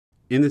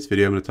In this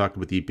video, I'm going to talk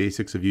about the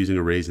basics of using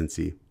arrays in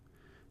C.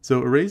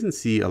 So arrays in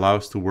C allow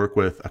us to work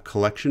with a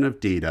collection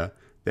of data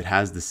that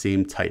has the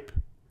same type.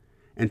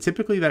 And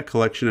typically that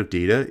collection of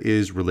data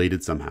is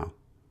related somehow.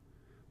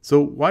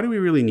 So why do we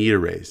really need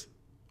arrays?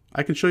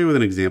 I can show you with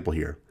an example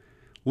here.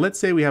 Let's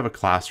say we have a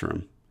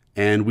classroom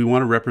and we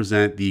want to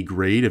represent the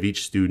grade of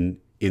each student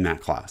in that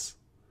class.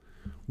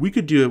 We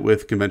could do it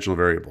with conventional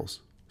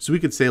variables. So we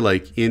could say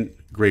like int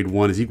grade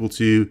 1 is equal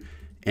to,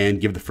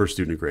 and give the first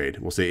student a grade.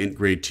 We'll say int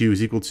grade 2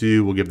 is equal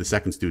to, we'll give the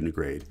second student a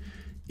grade.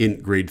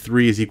 Int grade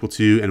 3 is equal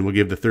to, and we'll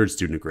give the third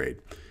student a grade.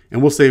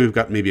 And we'll say we've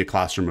got maybe a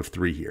classroom of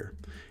 3 here.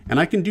 And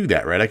I can do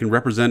that, right? I can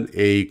represent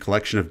a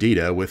collection of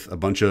data with a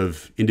bunch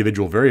of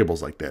individual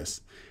variables like this.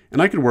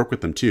 And I could work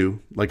with them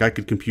too. Like I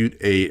could compute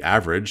a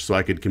average, so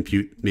I could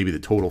compute maybe the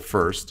total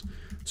first.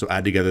 So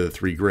add together the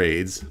 3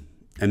 grades.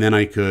 And then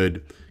I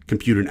could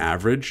compute an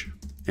average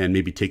and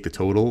maybe take the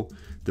total,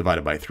 divide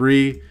it by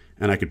 3,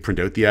 and I could print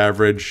out the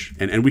average,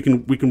 and we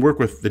can work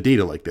with the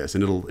data like this,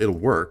 and it'll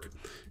work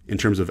in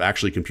terms of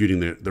actually computing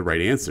the right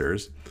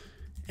answers.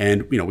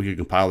 And we could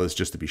compile this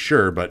just to be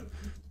sure, but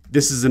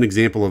this is an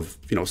example of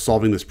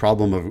solving this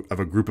problem of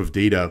a group of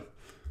data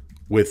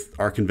with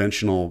our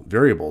conventional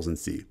variables in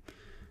C.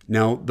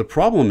 Now the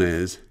problem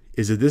is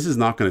that this is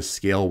not going to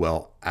scale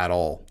well at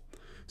all.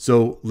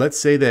 So let's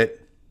say that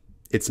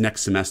it's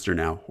next semester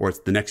now, or it's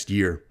the next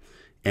year,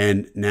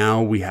 and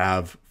now we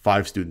have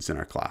 5 students in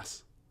our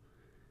class.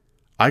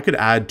 I could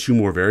add 2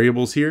 more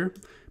variables here,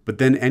 but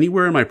then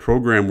anywhere in my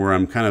program where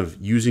I'm kind of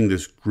using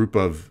this group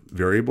of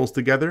variables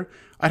together,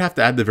 I'd have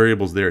to add the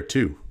variables there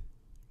too.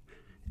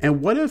 And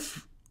what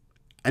if,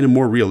 in a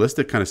more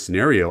realistic kind of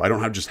scenario, I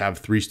don't just have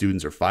 3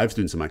 students or 5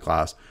 students in my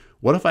class?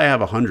 What if I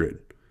have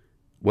 100?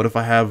 What if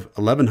I have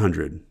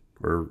 1,100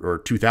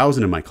 or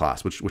 2,000 in my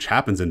class, which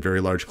happens in very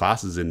large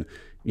classes in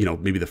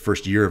maybe the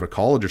first year of a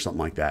college or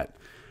something like that?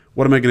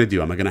 What am I going to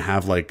do? Am I going to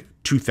have like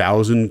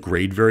 2,000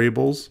 grade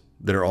variables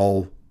that are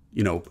all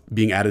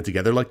being added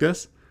together like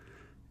this?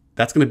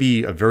 That's going to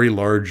be a very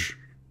large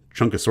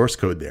chunk of source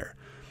code there.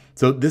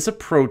 So this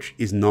approach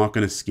is not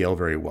going to scale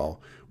very well.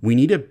 We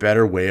need a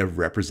better way of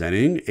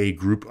representing a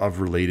group of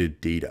related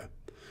data.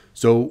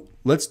 So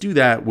let's do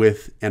that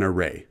with an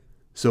array.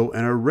 So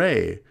an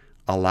array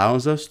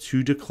allows us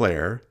to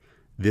declare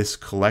this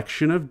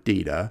collection of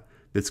data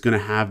that's going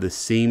to have the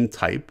same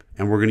type,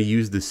 and we're going to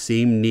use the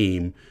same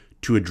name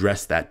to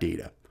address that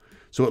data.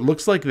 So it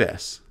looks like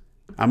this.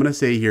 I'm going to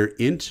say here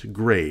int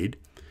grade,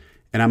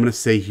 and I'm going to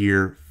say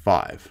here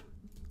 5.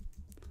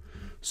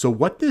 So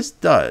what this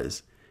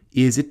does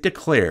is it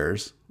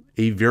declares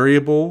a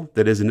variable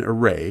that is an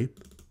array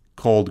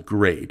called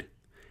grade.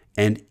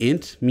 And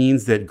int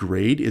means that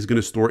grade is going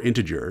to store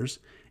integers.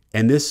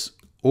 And this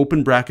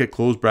open bracket,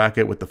 close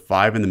bracket with the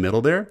 5 in the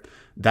middle there,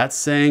 that's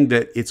saying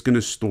that it's going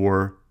to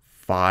store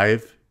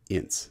 5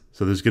 ints.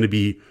 So there's going to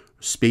be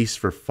space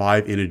for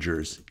 5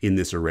 integers in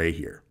this array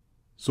here.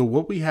 So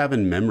what we have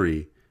in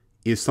memory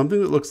is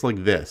something that looks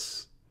like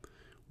this.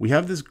 We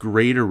have this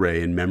grade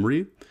array in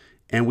memory,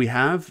 and we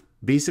have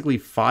basically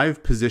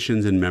 5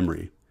 positions in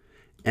memory.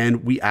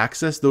 And we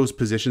access those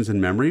positions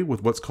in memory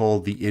with what's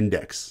called the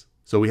index.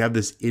 So we have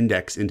this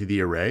index into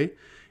the array,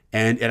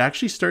 and it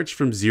actually starts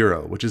from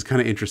 0, which is kind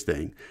of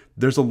interesting.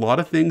 There's a lot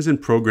of things in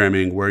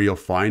programming where you'll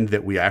find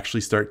that we actually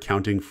start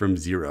counting from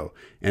 0.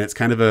 And it's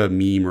kind of a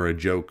meme or a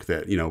joke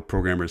that,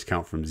 programmers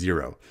count from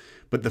 0.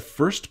 But the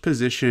first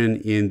position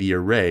in the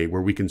array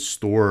where we can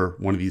store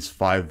one of these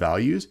 5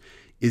 values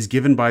is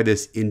given by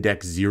this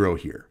index 0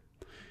 here.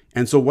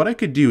 And so what I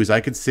could do is I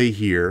could say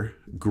here,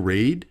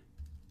 grade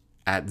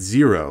at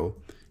 0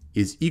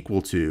 is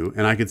equal to,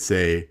 and I could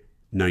say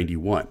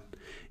 91.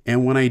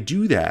 And when I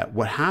do that,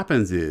 what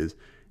happens is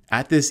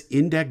at this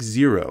index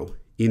 0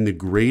 in the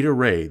grade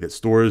array that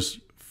stores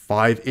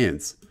 5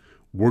 ints,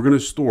 we're going to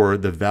store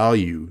the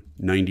value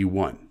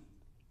 91.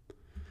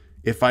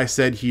 If I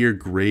said here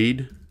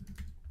grade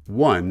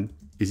 1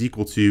 is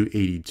equal to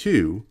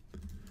 82,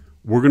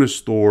 we're going to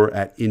store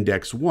at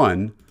index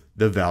 1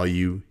 the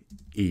value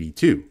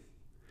 82.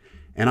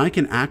 And I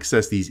can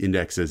access these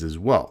indexes as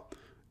well.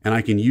 And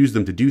I can use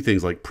them to do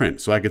things like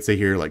print. So I could say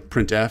here like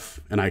printf,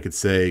 and I could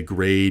say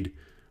grade,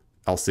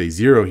 I'll say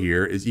 0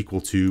 here is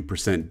equal to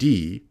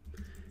 %d.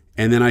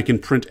 And then I can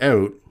print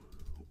out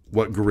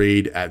what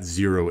grade at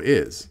 0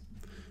 is.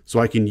 So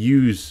I can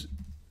use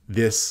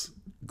this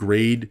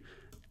grade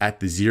at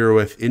the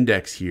 0th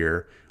index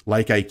here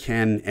like I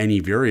can any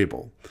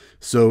variable.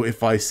 So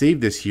if I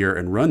save this here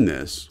and run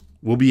this,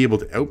 we'll be able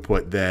to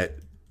output that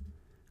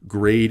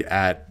grade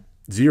at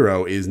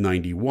 0 is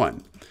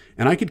 91.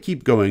 And I could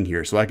keep going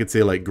here. So I could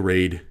say like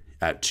grade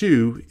at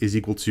 2 is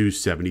equal to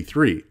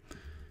 73.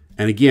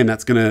 And again,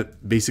 that's going to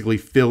basically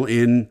fill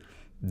in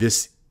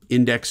this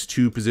index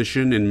 2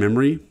 position in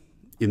memory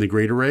in the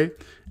grade array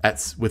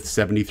with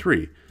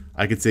 73.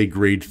 I could say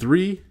grade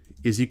 3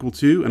 is equal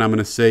to, and I'm going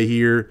to say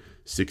here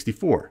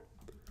 64.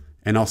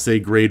 And I'll say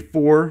grade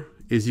 4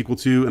 is equal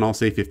to, and I'll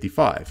say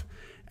 55.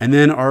 And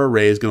then our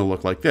array is going to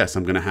look like this.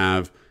 I'm going to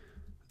have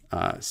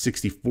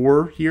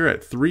 64 here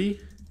at 3,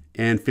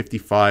 and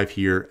 55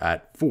 here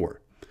at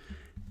 4.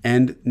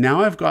 And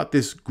now I've got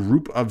this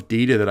group of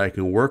data that I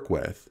can work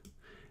with,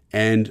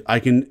 and I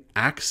can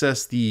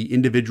access the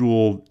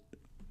individual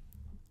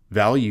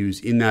values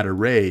in that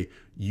array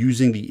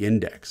using the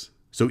index.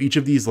 So each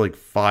of these like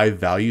 5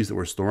 values that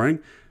we're storing,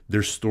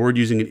 they're stored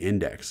using an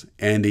index,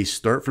 and they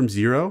start from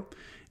 0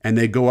 and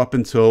they go up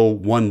until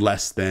 1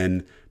 less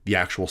than the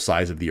actual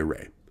size of the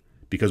array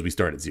because we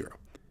start at 0.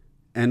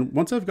 And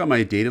once I've got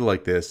my data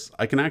like this,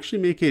 I can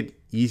actually make it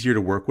easier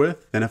to work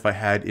with than if I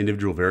had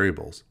individual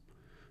variables.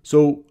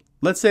 So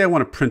let's say I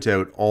want to print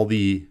out all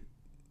the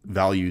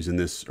values in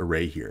this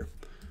array here.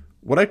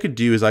 What I could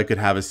do is I could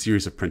have a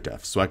series of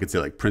printfs. So I could say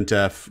like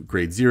printf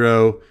grade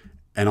 0,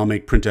 and I'll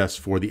make printfs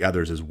for the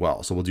others as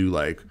well. So we'll do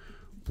like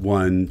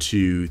 1,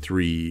 2,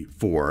 3,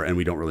 4, and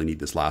we don't really need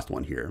this last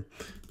one here.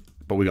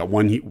 But we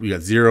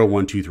got 0,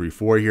 1, 2, 3,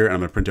 4 here, and I'm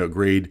gonna print out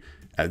grade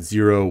at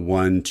 0,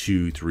 1,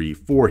 2, 3,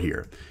 4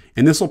 here.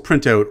 And this will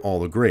print out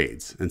all the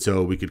grades. And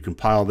so we could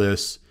compile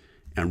this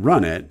and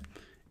run it.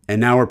 And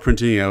now we're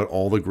printing out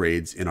all the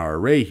grades in our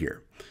array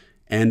here.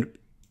 And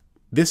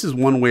this is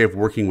one way of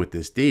working with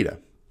this data.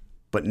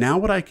 But now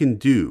what I can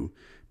do,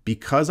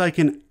 because I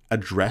can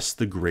address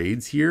the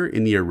grades here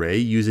in the array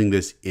using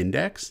this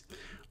index,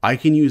 I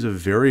can use a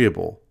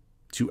variable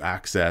to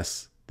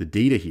access the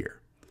data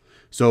here.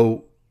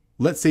 So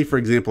let's say, for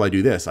example, I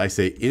do this. I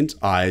say int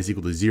I is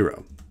equal to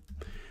 0.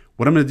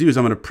 What I'm going to do is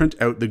I'm going to print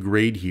out the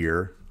grade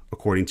here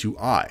according to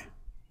I.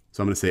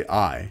 So I'm going to say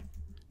I.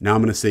 Now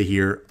I'm going to say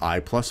here I++,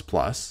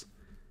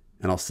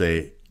 and I'll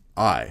say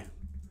I++,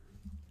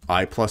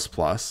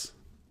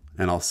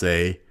 and I'll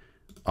say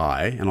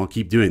I, and I'll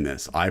keep doing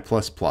this, I++,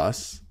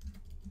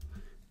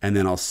 and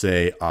then I'll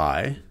say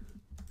I++,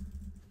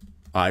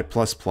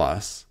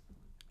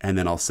 and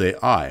then I'll say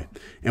I.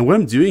 And what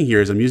I'm doing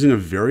here is I'm using a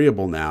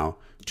variable now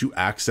to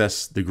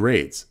access the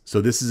grades. So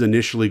this is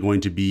initially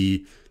going to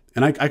be,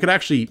 and I could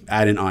actually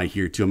add an I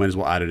here too. I might as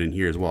well add it in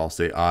here as well. I'll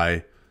say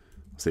I'll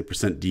say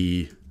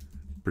 %d,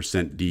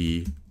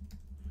 %d,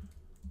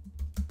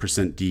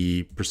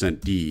 %d,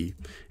 %d.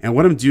 And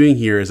what I'm doing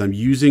here is I'm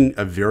using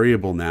a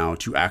variable now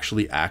to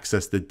actually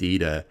access the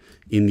data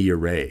in the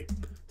array.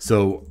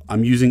 So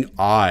I'm using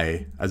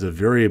I as a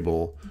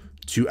variable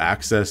to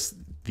access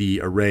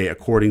the array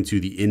according to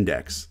the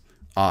index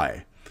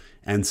I.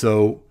 And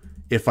so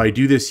if I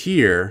do this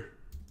here,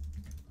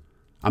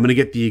 I'm going to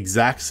get the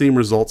exact same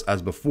results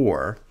as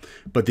before.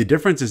 But the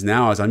difference is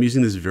now is I'm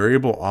using this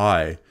variable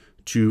I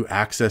to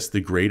access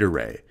the grade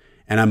array.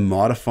 And I'm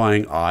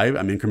modifying I,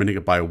 I'm incrementing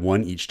it by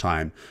 1 each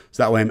time.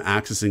 So that way I'm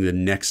accessing the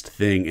next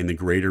thing in the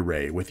grade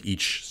array with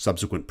each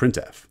subsequent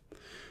printf.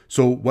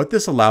 So what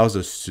this allows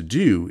us to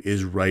do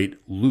is write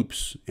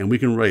loops. And we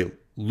can write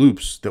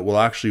loops that will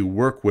actually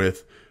work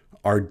with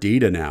our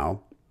data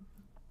now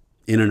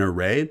in an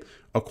array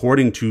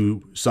according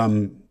to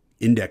some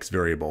index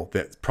variable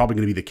that's probably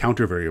going to be the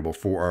counter variable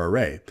for our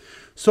array.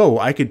 So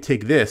I could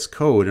take this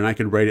code and I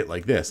could write it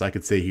like this. I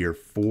could say here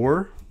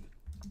 4,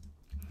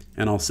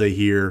 and I'll say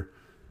here,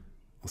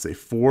 I'll say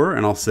 4,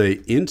 and I'll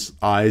say int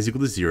I is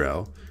equal to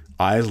 0,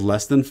 I is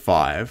less than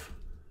 5,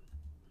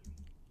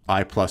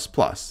 I++.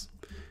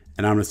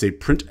 And I'm going to say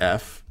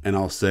printf, and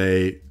I'll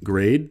say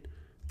grade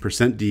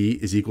 %d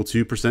is equal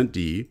to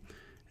 %d,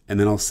 and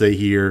then I'll say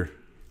here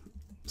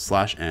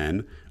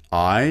 /n,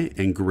 I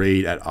and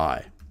grade at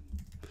I.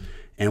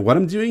 And what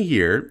I'm doing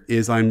here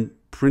is I'm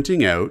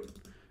printing out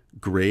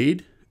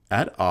grade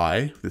at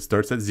I, that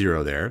starts at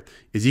 0 there,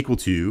 is equal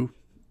to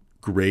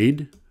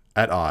grade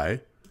at I,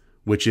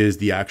 which is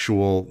the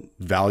actual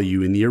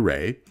value in the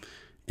array.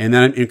 And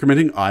then I'm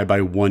incrementing I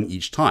by 1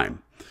 each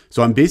time.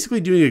 So I'm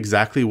basically doing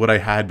exactly what I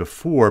had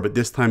before, but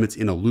this time it's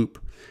in a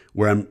loop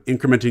where I'm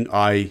incrementing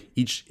I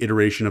each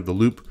iteration of the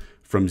loop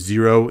from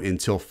 0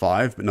 until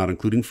 5, but not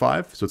including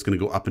 5. So it's going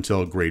to go up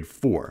until grade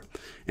 4.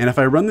 And if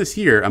I run this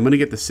here, I'm going to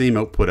get the same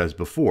output as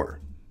before.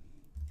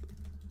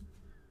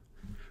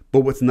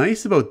 But what's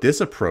nice about this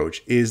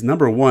approach is,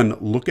 number one,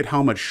 look at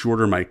how much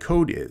shorter my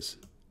code is.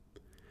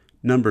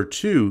 Number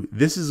two,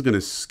 this is going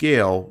to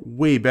scale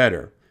way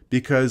better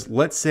because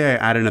let's say I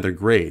add another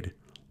grade.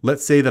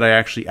 Let's say that I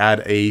actually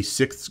add a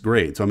 6th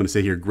grade. So I'm going to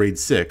say here grade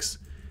 6,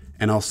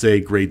 and I'll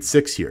say grade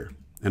 6 here.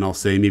 And I'll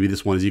say maybe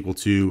this one is equal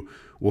to,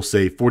 we'll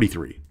say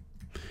 43.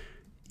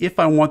 If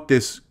I want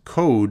this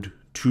code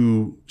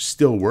to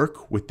still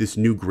work with this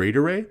new grade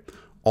array,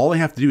 all I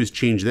have to do is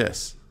change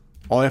this.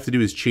 All I have to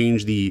do is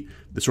change the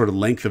sort of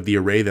length of the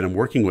array that I'm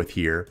working with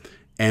here,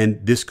 and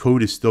this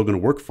code is still going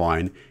to work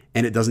fine,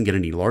 and it doesn't get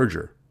any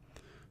larger.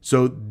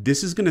 So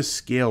this is going to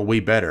scale way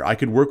better. I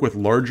could work with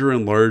larger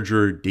and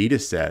larger data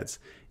sets,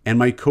 and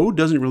my code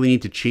doesn't really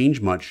need to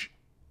change much,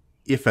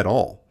 if at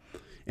all.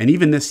 And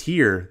even this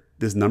here,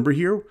 this number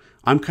here,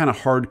 I'm kind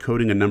of hard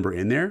coding a number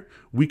in there.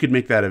 We could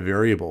make that a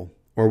variable,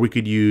 or we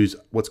could use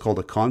what's called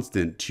a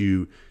constant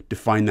to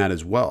define that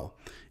as well.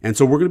 And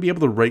so we're going to be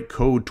able to write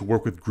code to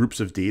work with groups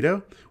of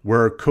data where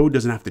our code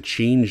doesn't have to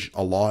change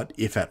a lot,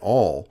 if at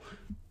all,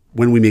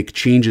 when we make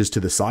changes to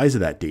the size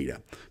of that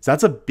data. So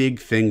that's a big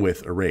thing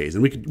with arrays.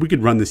 And we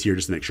could run this here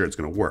just to make sure it's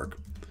going to work.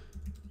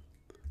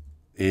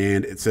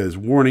 And it says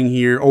warning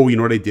here. Oh, you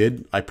know what I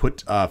did? I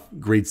put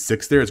grade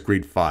 6 there. It's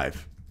grade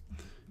 5.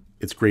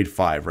 It's grade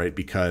 5, right?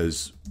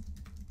 Because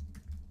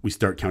we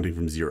start counting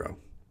from 0.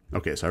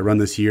 Okay, so I run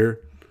this here.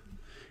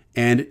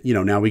 And, you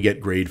know, now we get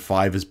grade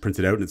 5 is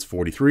printed out and it's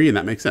 43, and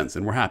that makes sense,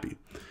 and we're happy.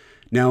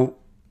 Now,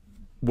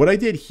 what I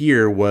did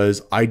here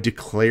was I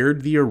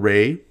declared the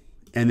array,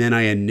 and then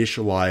I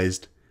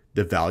initialized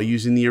the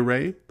values in the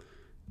array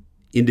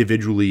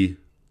individually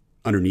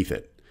underneath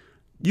it.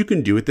 You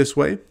can do it this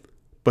way,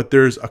 but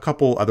there's a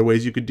couple other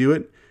ways you could do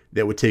it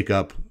that would take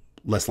up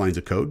less lines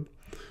of code.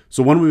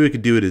 So one way we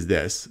could do it is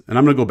this, and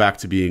I'm going to go back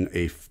to being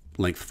a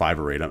length 5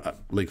 array. So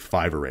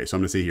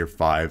I'm going to say here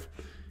 5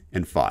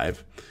 and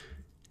 5.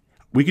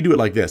 We could do it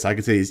like this. I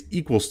could say is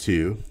equals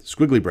to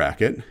squiggly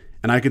bracket,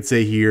 and I could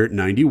say here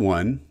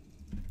 91,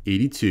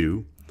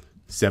 82,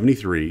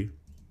 73,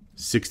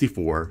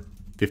 64,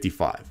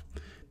 55.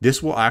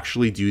 This will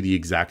actually do the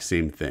exact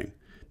same thing.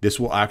 This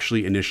will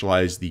actually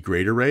initialize the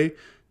grade array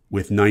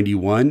with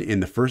 91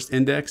 in the first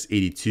index,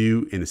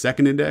 82 in the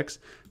second index,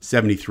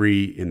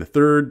 73 in the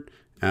third,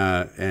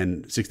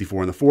 and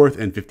 64 in the fourth,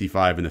 and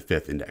 55 in the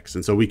fifth index.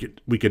 And so we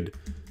could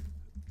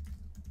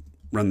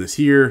run this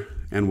here,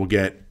 and we'll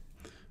get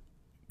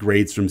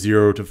grades from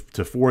 0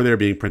 to 4 there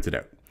being printed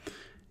out.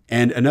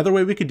 And another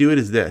way we could do it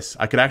is this.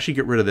 I could actually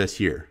get rid of this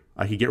here.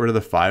 I could get rid of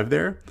the 5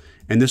 there,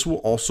 and this will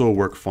also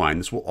work fine.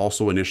 This will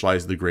also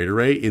initialize the grade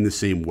array in the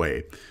same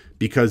way,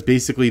 because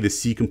basically the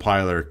C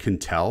compiler can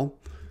tell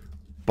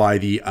by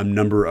the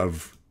number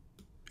of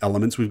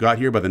elements we've got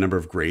here, by the number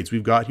of grades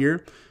we've got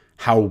here,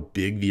 how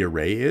big the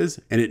array is,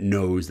 and it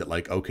knows that,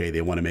 like, okay,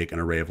 they want to make an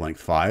array of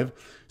length 5.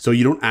 So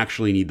you don't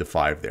actually need the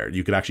 5 there.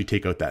 You could actually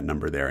take out that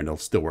number there and it'll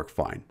still work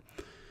fine.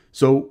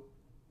 So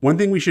one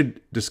thing we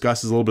should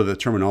discuss is a little bit of the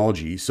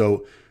terminology.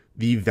 So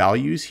the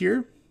values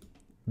here,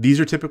 these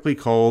are typically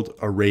called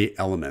array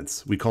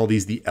elements. We call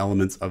these the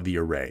elements of the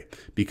array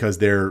because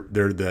they're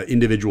the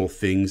individual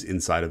things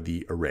inside of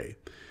the array.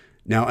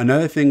 Now,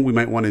 another thing we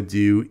might want to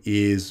do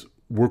is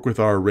work with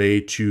our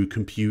array to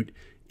compute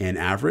an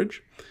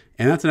average.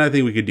 And that's another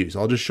thing we could do.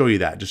 So I'll just show you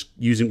that, just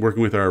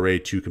working with our array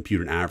to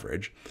compute an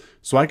average.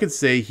 So I could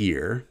say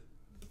here,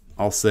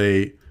 I'll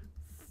say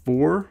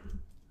for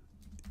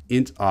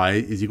int I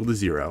is equal to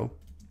 0,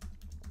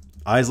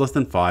 I is less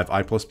than 5,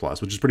 I plus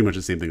plus, which is pretty much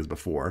the same thing as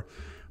before.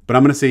 But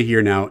I'm going to say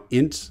here now,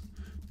 int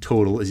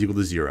total is equal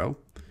to 0.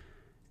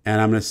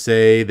 And I'm going to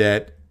say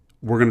that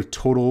we're going to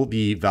total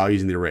the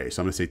values in the array.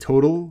 So I'm going to say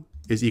total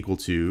is equal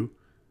to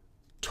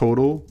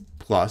total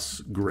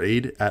plus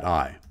grade at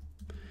I.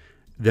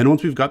 Then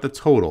once we've got the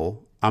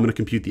total, I'm going to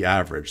compute the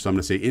average. So I'm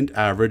going to say int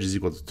average is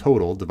equal to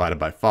total divided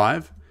by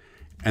 5.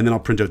 And then I'll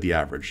print out the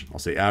average. I'll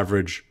say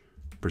average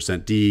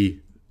 %d,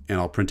 and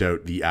I'll print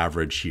out the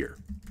average here.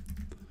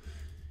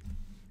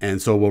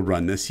 And so we'll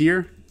run this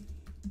here.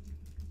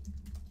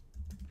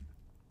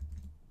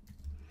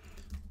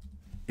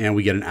 And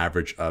we get an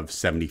average of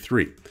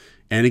 73.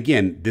 And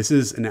again, this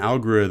is an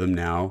algorithm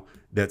now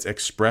that's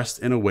expressed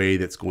in a way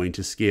that's going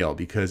to scale,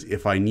 because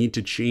if I need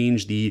to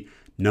change the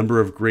number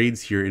of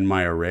grades here in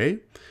my array,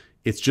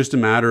 it's just a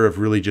matter of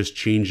really just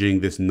changing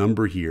this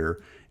number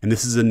here. And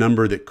this is a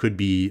number that could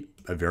be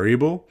a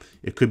variable.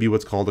 It could be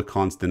what's called a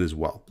constant as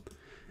well.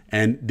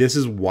 And this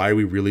is why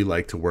we really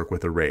like to work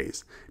with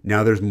arrays.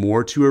 Now there's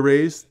more to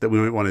arrays that we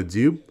might want to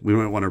do. We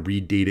might want to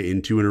read data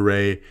into an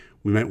array.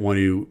 We might want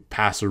to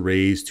pass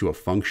arrays to a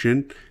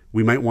function.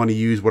 We might want to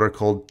use what are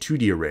called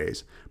 2D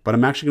arrays, but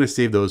I'm actually going to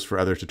save those for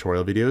other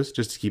tutorial videos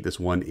just to keep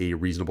this one a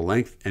reasonable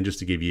length and just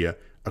to give you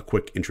a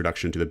quick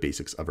introduction to the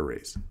basics of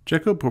arrays.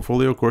 Check out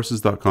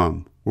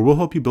portfoliocourses.com, where we'll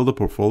help you build a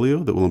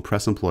portfolio that will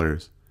impress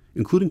employers,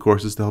 including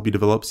courses to help you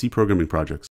develop C programming projects.